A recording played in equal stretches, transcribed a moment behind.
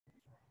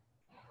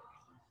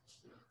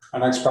Our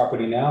next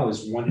property now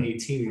is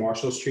 118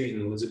 Marshall Street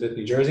in Elizabeth,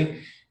 New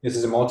Jersey. This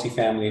is a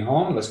multifamily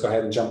home. Let's go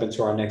ahead and jump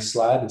into our next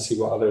slide and see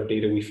what other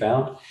data we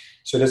found.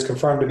 So it is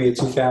confirmed to be a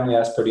two-family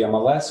as per the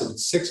MLS. So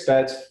it's 6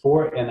 beds,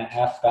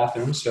 4.5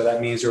 bathrooms. So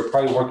that means you're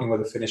probably working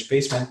with a finished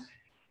basement.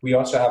 We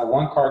also have a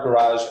 1-car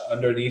garage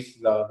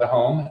underneath the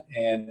home,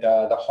 and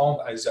the home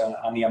is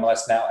on the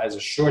MLS now as a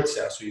short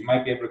sale. So you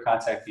might be able to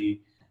contact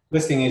the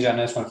listing agent on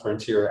this one for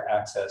interior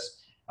access.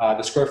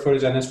 The square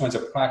footage on this one is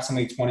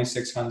approximately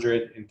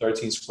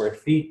 2,613 square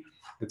feet.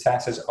 The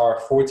taxes are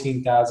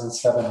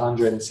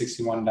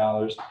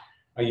 $14,761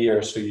 a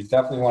year. So you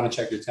definitely want to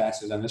check your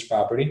taxes on this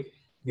property.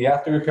 The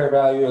after repair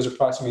value is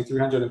approximately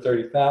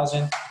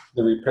 $330,000.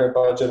 The repair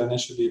budget on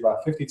this should be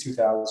about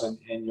 $52,000,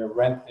 and your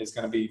rent is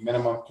going to be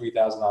minimum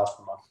 $3,000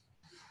 per month.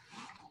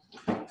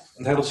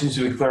 The title seems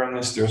to be clear on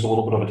this. There's a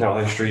little bit of a title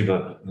history,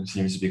 but it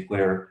seems to be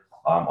clear.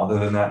 Other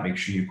than that, make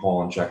sure you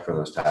call and check for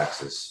those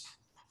taxes.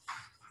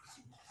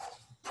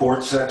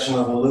 Port section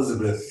of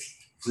Elizabeth.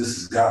 This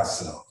is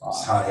Godsell.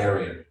 It's hot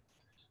area.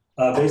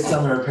 Based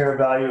on the repair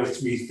value of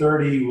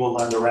 $330,000, we'll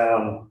lend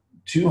around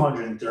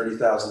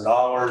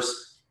 $230,000,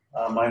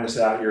 minus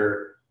out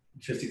your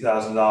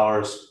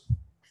 $50,000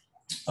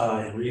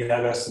 in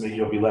rehab estimate.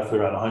 You'll be left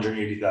with around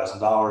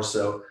 $180,000.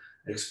 So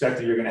expect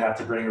that you're going to have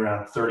to bring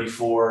around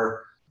 $34,000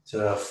 to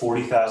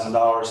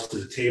 $40,000 to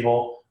the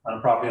table on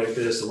a property like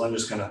this. The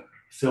lender's going to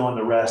fill in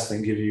the rest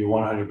and give you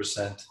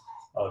 100%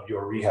 of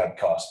your rehab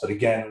costs. But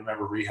again,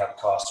 remember, rehab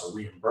costs are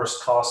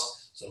reimbursed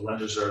costs. So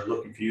lenders are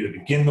looking for you to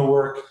begin the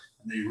work,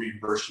 and they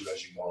reimburse you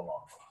as you go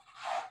along.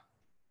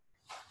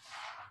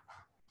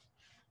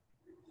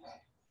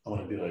 I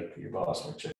want to be like your boss,